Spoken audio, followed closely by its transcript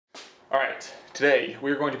Alright, today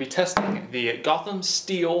we're going to be testing the Gotham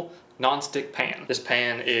Steel non-stick pan. This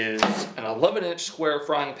pan is an 11-inch square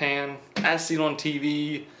frying pan, as seen on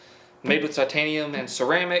TV, made with titanium and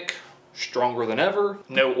ceramic, stronger than ever,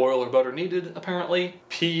 no oil or butter needed apparently,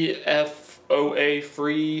 PFOA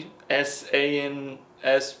free, SANSPFOA,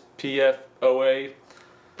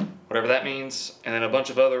 whatever that means, and then a bunch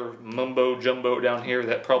of other mumbo jumbo down here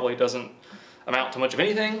that probably doesn't amount to much of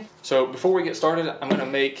anything. So before we get started, I'm going to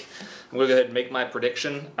go ahead and make my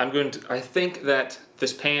prediction. I think that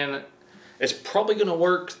this pan is probably going to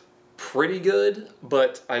work pretty good,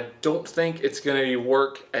 but I don't think it's going to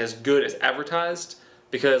work as good as advertised,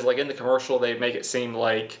 because like in the commercial they make it seem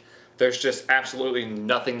like there's just absolutely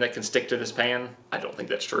nothing that can stick to this pan. I don't think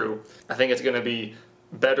that's true. I think it's going to be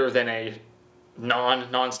better than a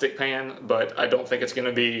non-stick pan, but I don't think it's going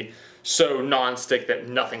to be so non-stick that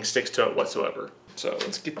nothing sticks to it whatsoever. So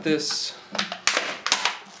let's get this.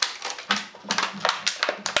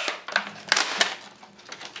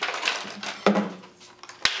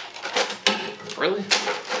 Really?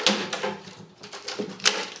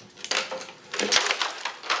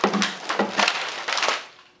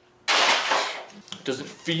 It doesn't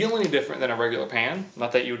feel any different than a regular pan.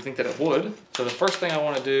 Not that you would think that it would. So the first thing I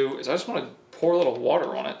want to do is I just want to pour a little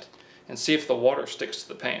water on it and see if the water sticks to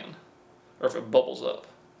the pan or if it bubbles up.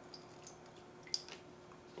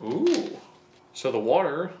 Ooh. So the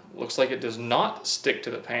water looks like it does not stick to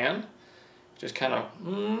the pan. Just kind of,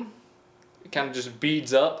 it kind of just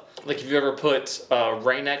beads up. Like if you ever put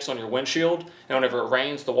Rain-X on your windshield, and whenever it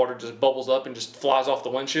rains, the water just bubbles up and just flies off the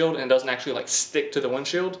windshield and doesn't actually like stick to the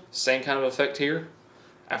windshield. Same kind of effect here.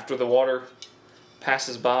 After the water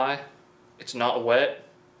passes by, it's not wet,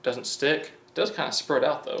 doesn't stick. It does kind of spread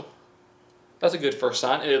out though. That's a good first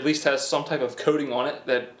sign. It at least has some type of coating on it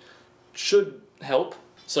that should help.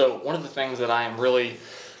 So one of the things that I am really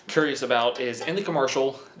curious about is in the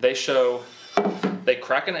commercial, they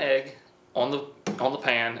crack an egg on the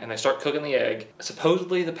pan and they start cooking the egg.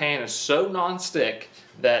 Supposedly the pan is so non-stick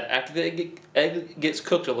that after the egg gets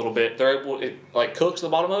cooked a little bit, it like cooks the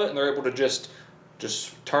bottom of it and they're able to just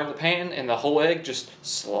turn the pan and the whole egg just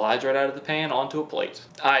slides right out of the pan onto a plate.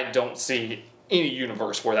 I don't see any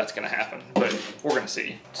universe where that's going to happen, but we're going to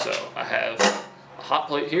see. So I have a hot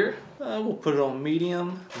plate here. We'll put it on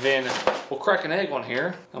medium. Then we'll crack an egg on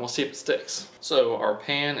here and we'll see if it sticks. So our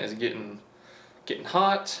pan is getting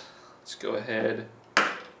hot. Let's go ahead,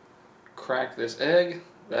 crack this egg.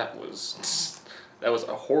 That was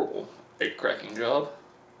a horrible egg cracking job.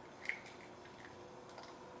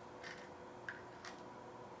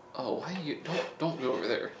 Oh, why you don't go over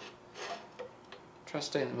there. Try to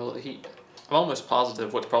stay in the middle of the heat. I'm almost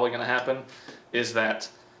positive what's probably going to happen is that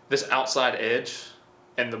this outside edge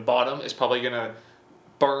and the bottom is probably going to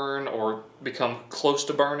burn or become close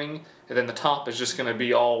to burning, and then the top is just going to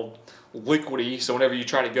be all liquidy, so whenever you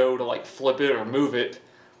try to go to like flip it or move it,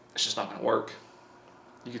 it's just not going to work.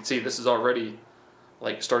 You can see this is already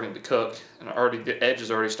like starting to cook, and the edge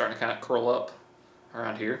is already starting to kind of curl up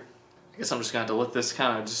around here. I guess I'm just going to have to let this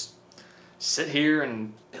kind of just sit here,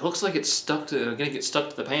 and it looks like it's going to get stuck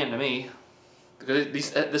to the pan to me. Because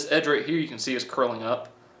this edge right here you can see is curling up.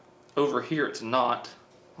 Over here it's not.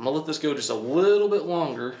 I'm going to let this go just a little bit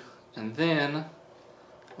longer, and then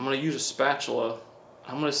I'm going to use a spatula.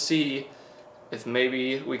 I'm going to see if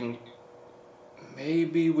maybe we can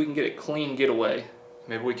get a clean getaway.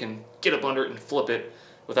 Maybe we can get up under it and flip it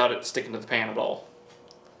without it sticking to the pan at all.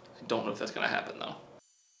 I don't know if that's going to happen though.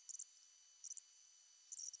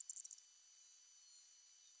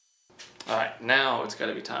 Alright, now it's got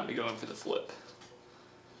to be time to go in for the flip.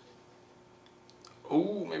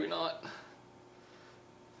 Oh, maybe not.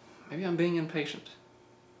 Maybe I'm being impatient.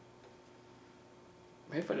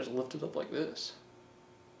 Maybe if I just lift it up like this.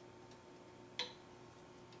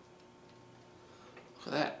 Look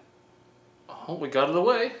at that. Oh, we got it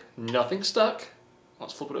away. Nothing stuck.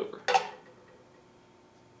 Let's flip it over.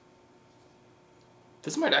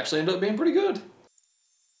 This might actually end up being pretty good.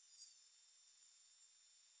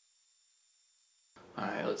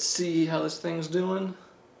 Alright, let's see how this thing's doing.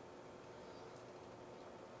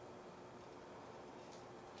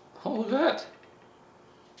 Oh, look at that.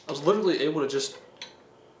 I was literally able to just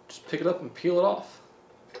pick it up and peel it off.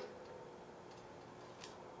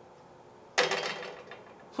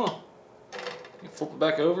 Huh. You flip it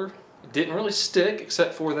back over. It didn't really stick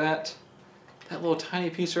except for that little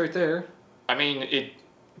tiny piece right there. I mean,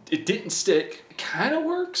 it didn't stick. It kind of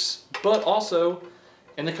works, but also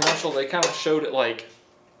in the commercial they kind of showed it like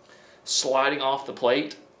sliding off the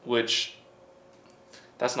plate, which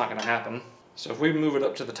that's not going to happen. So if we move it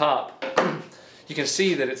up to the top, you can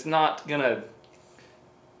see that it's not gonna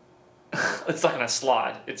it's not gonna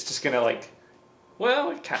slide. It's just gonna like,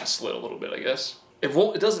 well, it kind of slid a little bit, I guess. It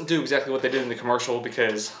won't. It doesn't do exactly what they did in the commercial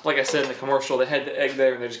because, like I said in the commercial, they had the egg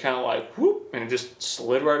there and they just kind of like whoop, and it just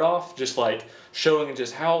slid right off, just like showing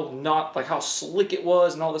just how how slick it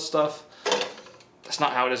was and all this stuff. That's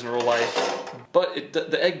not how it is in real life. But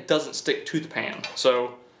the egg doesn't stick to the pan,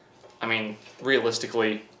 so I mean,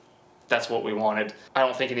 realistically, that's what we wanted. I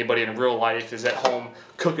don't think anybody in real life is at home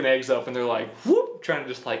cooking eggs up and they're like whoop, trying to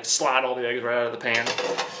just like slide all the eggs right out of the pan.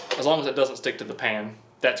 As long as it doesn't stick to the pan,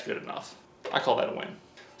 that's good enough. I call that a win.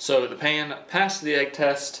 So the pan passed the egg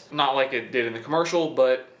test, not like it did in the commercial,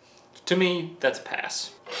 but to me, that's a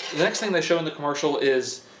pass. The next thing they show in the commercial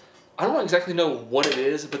is, I don't exactly know what it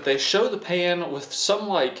is, but they show the pan with some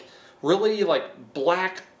like really like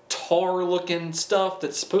black tar looking stuff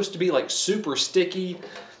that's supposed to be like super sticky,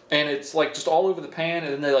 and it's like just all over the pan,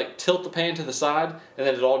 and then they like tilt the pan to the side, and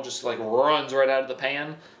then it all just like runs right out of the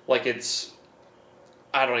pan like it's,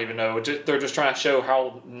 I don't even know. They're just trying to show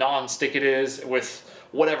how non-stick it is with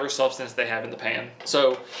whatever substance they have in the pan.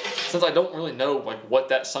 So since I don't really know like what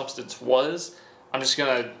that substance was, I'm just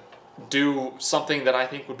gonna do something that I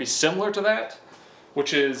think would be similar to that,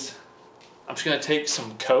 which is I'm just gonna take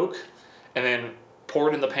some Coke and then pour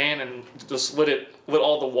it in the pan and just let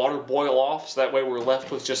all the water boil off, so that way we're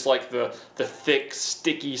left with just like the thick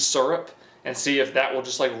sticky syrup, and see if that will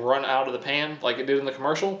just like run out of the pan like it did in the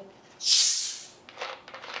commercial.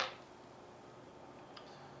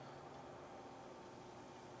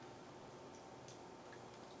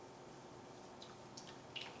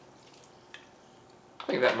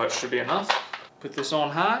 I think that much should be enough. Put this on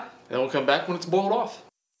high, then we'll come back when it's boiled off.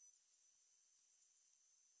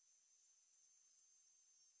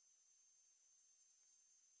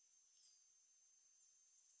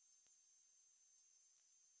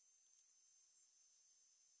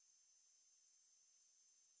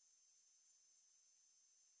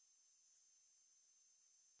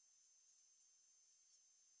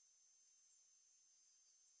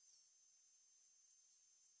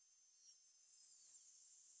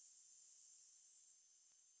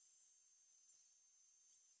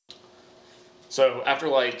 So after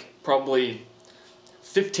like probably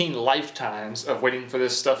 15 lifetimes of waiting for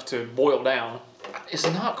this stuff to boil down, it's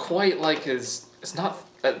not quite like it's not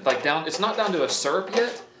down to a syrup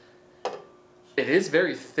yet. It is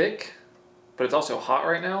very thick, but it's also hot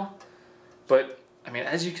right now. But I mean,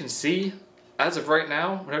 as you can see, as of right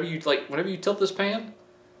now, whenever you tilt this pan,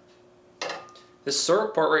 this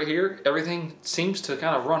syrup part right here, everything seems to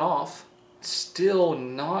kind of run off. Still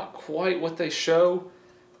not quite what they show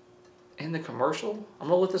in the commercial. I'm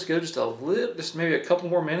gonna let this go just a little, just maybe a couple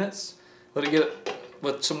more minutes.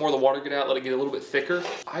 Let some more of the water get out, let it get a little bit thicker.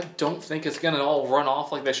 I don't think it's gonna all run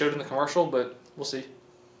off like they showed in the commercial, but we'll see.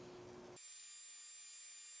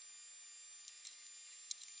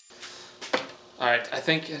 All right, I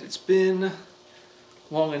think it's been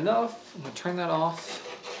long enough. I'm gonna turn that off.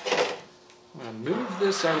 I'm gonna move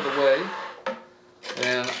this out of the way,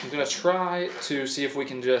 and I'm gonna try to see if we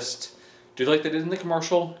can just do like they did in the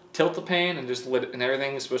commercial, tilt the pan and just let it, and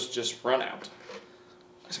everything is supposed to just run out.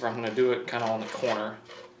 Except for I'm gonna do it kind of on the corner.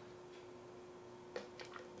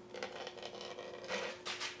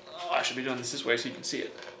 Oh, I should be doing this way so you can see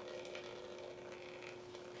it.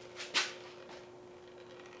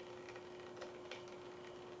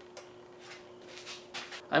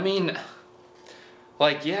 I mean,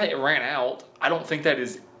 like, yeah, it ran out. I don't think that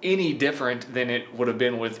is any different than it would have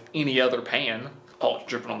been with any other pan. Oh, it's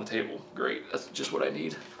dripping on the table. Great, that's just what I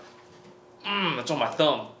need. That's on my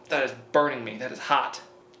thumb. That is burning me, that is hot.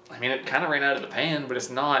 I mean, it kind of ran out of the pan, but it's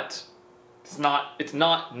not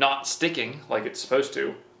sticking like it's supposed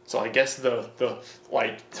to. So I guess the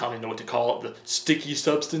like, I don't even know what to call it, the sticky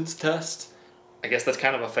substance test, I guess that's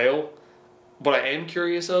kind of a fail. What I am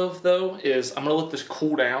curious of though is I'm gonna let this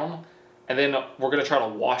cool down, and then we're gonna try to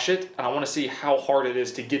wash it, and I wanna see how hard it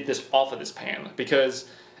is to get this off of this pan, because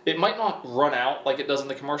it might not run out like it does in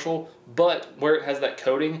the commercial, but where it has that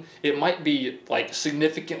coating, it might be like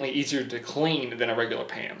significantly easier to clean than a regular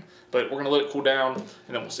pan. But we're gonna let it cool down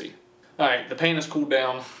and then we'll see. All right, the pan is cooled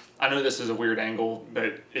down. I know this is a weird angle,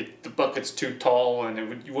 but the bucket's too tall and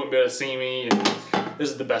you wouldn't be able to see me, and this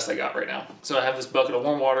is the best I got right now. So I have this bucket of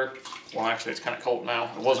warm water. Well, actually it's kind of cold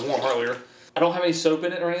now. It was warm earlier. I don't have any soap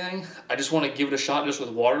in it or anything. I just want to give it a shot just with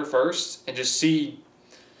water first and just see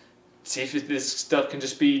if this stuff can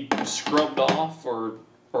just be scrubbed off or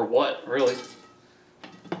what, really.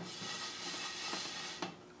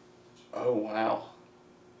 Oh, wow.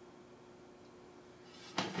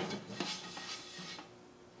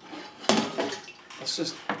 Let's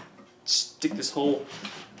just stick this whole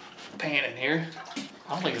pan in here.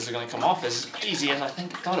 I don't think this is going to come off as easy as I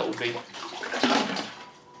thought it would be.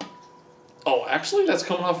 Oh, actually, that's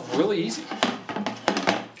coming off really easy.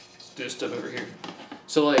 Let's do stuff over here.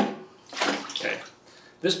 So, like, okay,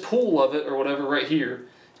 this pool of it or whatever right here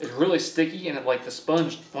is really sticky, and like the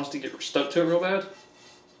sponge wants to get stuck to it real bad,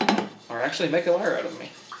 or actually make a liar out of me.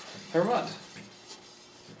 Never mind.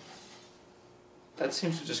 That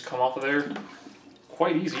seems to just come off of there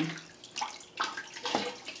quite easy.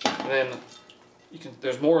 And then you can,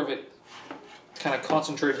 there's more of it kind of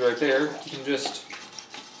concentrated right there. You can just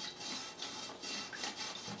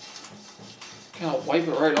kind of wipe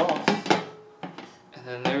it right off. And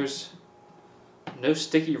then there's no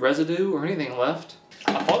sticky residue or anything left.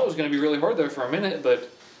 I thought it was going to be really hard there for a minute, but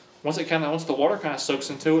once the water kind of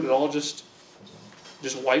soaks into it, it all just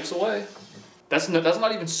wipes away. That's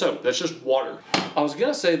not even soap. That's just water. I was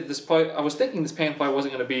gonna say that I was thinking this pan probably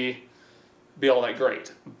wasn't gonna be all that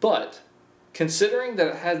great, but considering that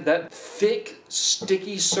it had that thick,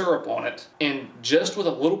 sticky syrup on it, and just with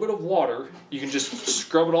a little bit of water, you can just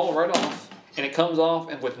scrub it all right off, and it comes off,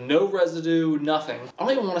 and with no residue, nothing. I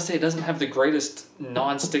don't even want to say it doesn't have the greatest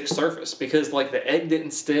non-stick surface, because like the egg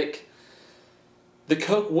didn't stick, the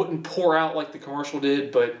Coke wouldn't pour out like the commercial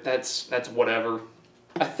did, but that's whatever.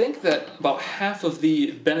 I think that about half of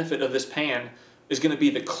the benefit of this pan is going to be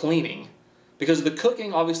the cleaning, because the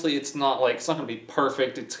cooking, obviously, it's not going to be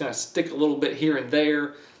perfect. It's going to stick a little bit here and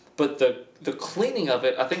there, but the cleaning of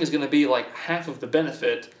it, I think, is going to be like half of the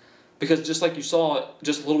benefit, because just like you saw,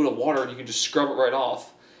 just a little bit of water and you can just scrub it right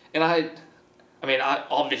off. And I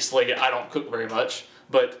obviously I don't cook very much,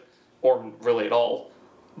 or really at all,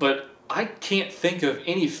 but I can't think of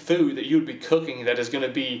any food that you would be cooking that is going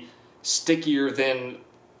to be stickier than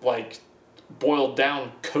like boiled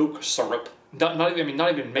down Coke syrup. Not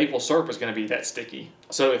even maple syrup is going to be that sticky.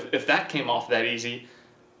 So if that came off that easy,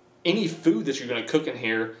 any food that you're going to cook in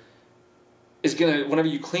here is going to, whenever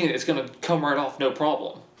you clean it, it's going to come right off, no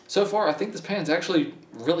problem. So far, I think this pan's actually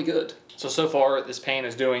really good. So far, this pan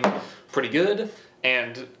is doing pretty good,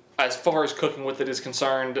 and as far as cooking with it is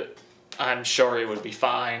concerned, I'm sure it would be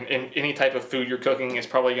fine. And any type of food you're cooking is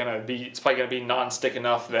probably going to be non-stick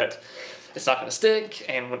enough that it's not going to stick,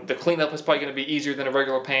 and the cleanup is probably going to be easier than a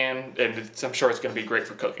regular pan, and I'm sure it's going to be great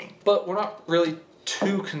for cooking. But we're not really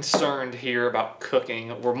too concerned here about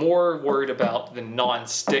cooking. We're more worried about the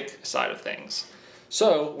non-stick side of things.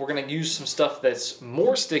 So we're going to use some stuff that's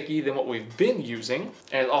more sticky than what we've been using,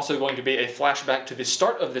 and it's also going to be a flashback to the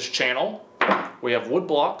start of this channel. We have wood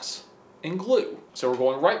blocks and glue. So we're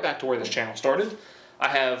going right back to where this channel started. I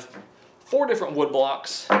have 4 different wood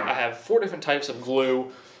blocks. I have 4 different types of glue.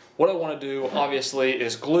 What I want to do, obviously,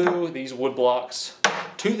 is glue these wood blocks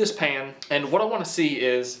to this pan. And what I want to see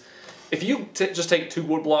is, if you just take 2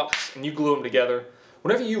 wood blocks and you glue them together,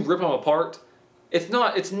 whenever you rip them apart,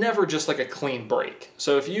 it's never just like a clean break.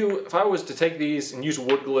 So if I was to take these and use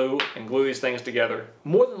wood glue and glue these things together,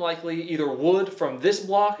 more than likely either wood from this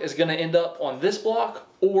block is going to end up on this block,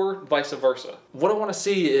 or vice versa. What I want to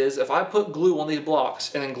see is, if I put glue on these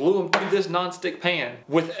blocks and then glue them to this non-stick pan,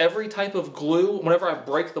 with every type of glue, whenever I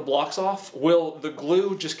break the blocks off, will the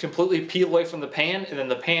glue just completely peel away from the pan and then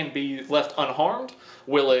the pan be left unharmed?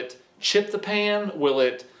 Will it chip the pan? Will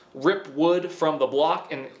it rip wood from the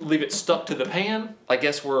block and leave it stuck to the pan? I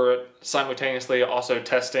guess we're simultaneously also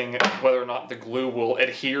testing whether or not the glue will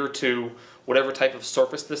adhere to whatever type of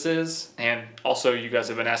surface this is. And also, you guys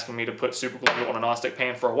have been asking me to put super glue on a non-stick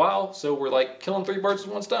pan for a while, so we're like killing 3 birds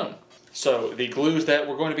with 1 stone. So the glues that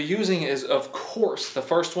we're going to be using is, of course, the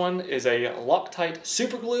first one is a Loctite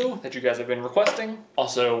super glue that you guys have been requesting.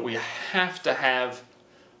 Also, we have to have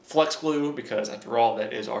flex glue, because after all,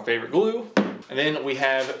 that is our favorite glue. And then we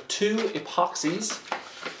have 2 epoxies.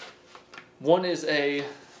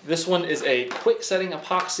 This one is a quick setting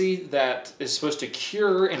epoxy that is supposed to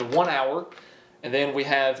cure in 1 hour. And then we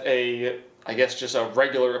have just a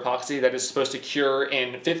regular epoxy that is supposed to cure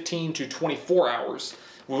in 15 to 24 hours.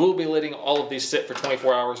 We will be letting all of these sit for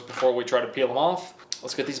 24 hours before we try to peel them off.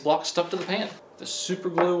 Let's get these blocks stuck to the pan. The super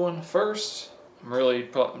glue one first.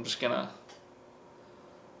 I'm just gonna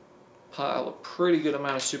pile a pretty good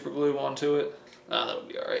amount of super glue onto it. That'll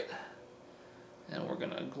be alright. And we're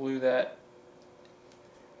gonna glue that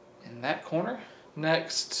in that corner.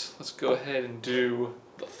 Next, let's go ahead and do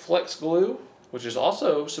the flex glue, which is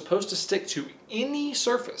also supposed to stick to any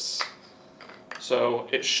surface. So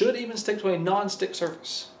it should even stick to a non-stick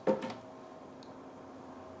surface.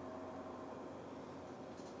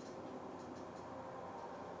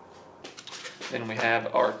 Then we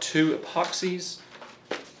have our 2 epoxies.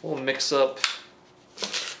 We'll mix up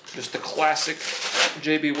just the classic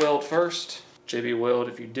JB Weld first. JB Weld,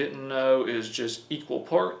 if you didn't know, is just equal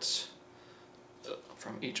parts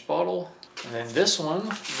from each bottle. And then this one,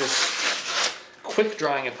 this quick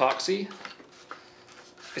drying epoxy,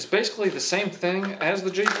 is basically the same thing as the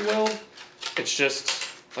JB Weld. It's just,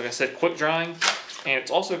 like I said, quick drying, and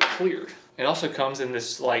it's also clear. It also comes in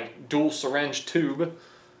this like dual syringe tube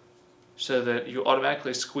so that you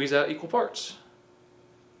automatically squeeze out equal parts.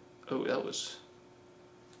 Oh, that was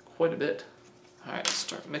quite a bit. All right, let's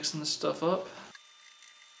start mixing this stuff up.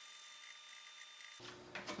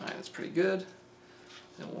 All right, that's pretty good.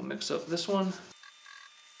 Then we'll mix up this one.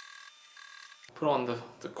 Put on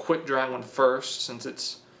the quick drying one first, since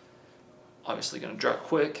it's obviously gonna dry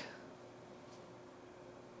quick.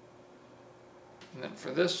 And then for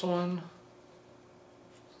this one,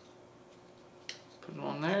 put it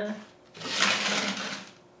on there.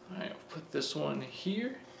 All right, put this one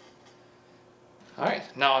here. All right,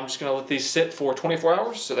 now I'm just gonna let these sit for 24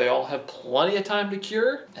 hours so they all have plenty of time to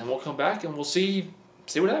cure, and we'll come back and we'll see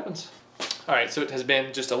what happens. All right, so it has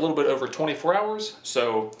been just a little bit over 24 hours,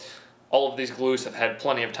 so all of these glues have had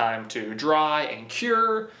plenty of time to dry and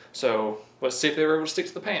cure, so let's see if they were able to stick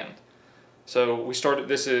to the pan. So we started,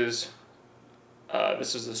 this is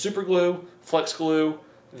the super glue, flex glue,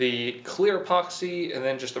 the clear epoxy, and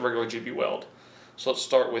then just the regular JB Weld. So let's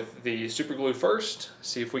start with the super glue first,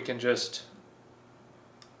 see if we can just...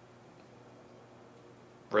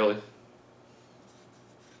 Really?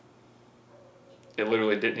 It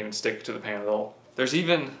literally didn't even stick to the pan at all. There's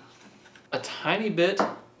even a tiny bit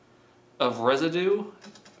of residue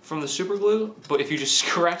from the super glue, but if you just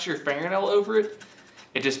scratch your fingernail over it,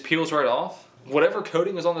 it just peels right off. Whatever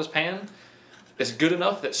coating is on this pan is good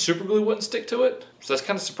enough that super glue wouldn't stick to it. So that's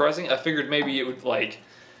kind of surprising. I figured maybe it would like,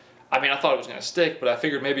 I mean, I thought it was gonna stick, but I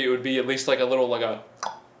figured maybe it would be at least like a little,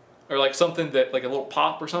 or like something that, like a little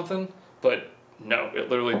pop or something, but no, it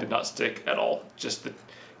literally did not stick at all. Just the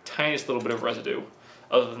tiniest little bit of residue.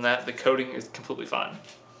 Other than that, the coating is completely fine.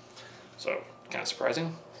 So, kind of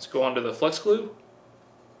surprising. Let's go on to the flex glue.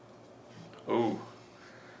 Ooh.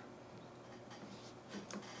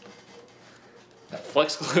 That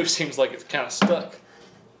flex glue seems like it's kind of stuck.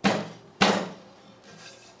 I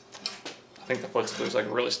think the flex glue is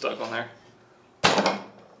like really stuck on there.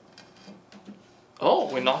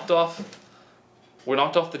 Oh, we knocked off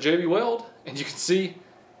the JB Weld, and you can see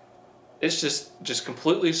it's just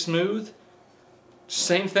completely smooth.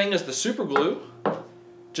 Same thing as the super glue,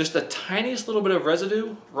 just the tiniest little bit of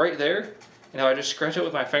residue right there. And how I just scratch it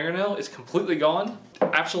with my fingernail, it's completely gone.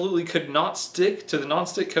 Absolutely could not stick to the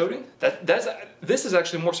non-stick coating. This is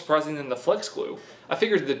actually more surprising than the flex glue. I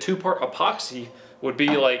figured the two-part epoxy would be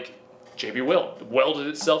like JB Weld, welded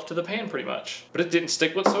itself to the pan pretty much, but it didn't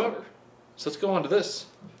stick whatsoever. So let's go on to this.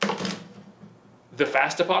 The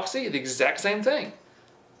fast epoxy, the exact same thing.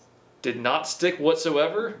 Did not stick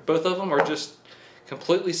whatsoever. Both of them are just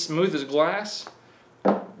completely smooth as glass.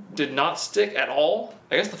 Did not stick at all.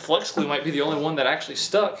 I guess the flex glue might be the only one that actually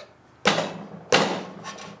stuck.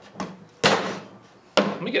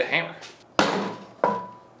 Let me get a hammer.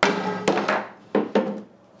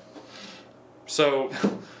 So,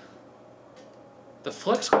 the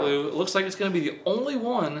flex glue, it looks like it's going to be the only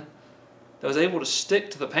one that was able to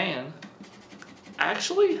stick to the pan.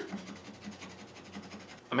 Actually,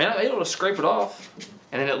 I mean, I'm able to scrape it off,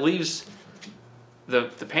 and then it leaves, the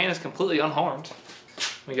pan is completely unharmed.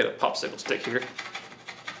 Let me get a popsicle stick here.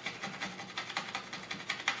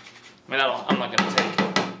 I mean, I'm not going to take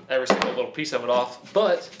every single little piece of it off,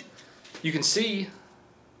 but you can see,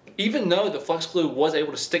 even though the flex glue was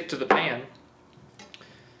able to stick to the pan,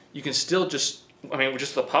 you can still just, I mean, with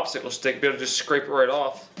just the popsicle stick, be able to just scrape it right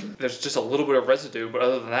off. There's just a little bit of residue, but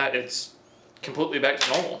other than that, it's completely back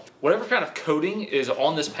to normal. Whatever kind of coating is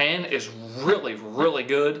on this pan is really, really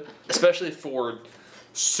good, especially for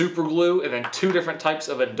super glue and then two different types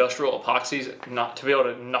of industrial epoxies not to be able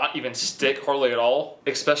to not even stick hardly at all,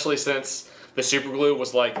 especially since the super glue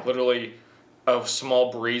was like literally a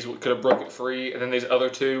small breeze could have broke it free, and then these other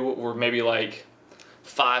two were maybe like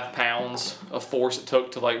 5 pounds of force it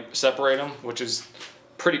took to like separate them, which is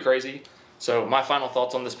pretty crazy. So my final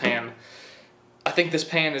thoughts on this pan: I think this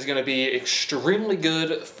pan is going to be extremely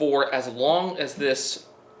good for as long as this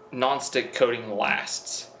non-stick coating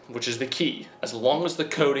lasts, which is the key. As long as the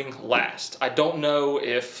coating lasts. I don't know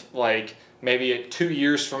if like maybe 2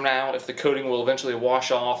 years from now if the coating will eventually wash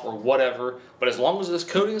off or whatever, but as long as this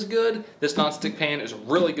coating is good, this non-stick pan is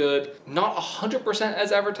really good. Not 100%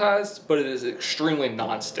 as advertised, but it is extremely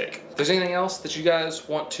non-stick. If there's anything else that you guys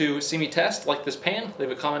want to see me test, like this pan, leave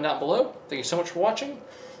a comment down below. Thank you so much for watching,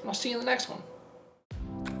 and I'll see you in the next one.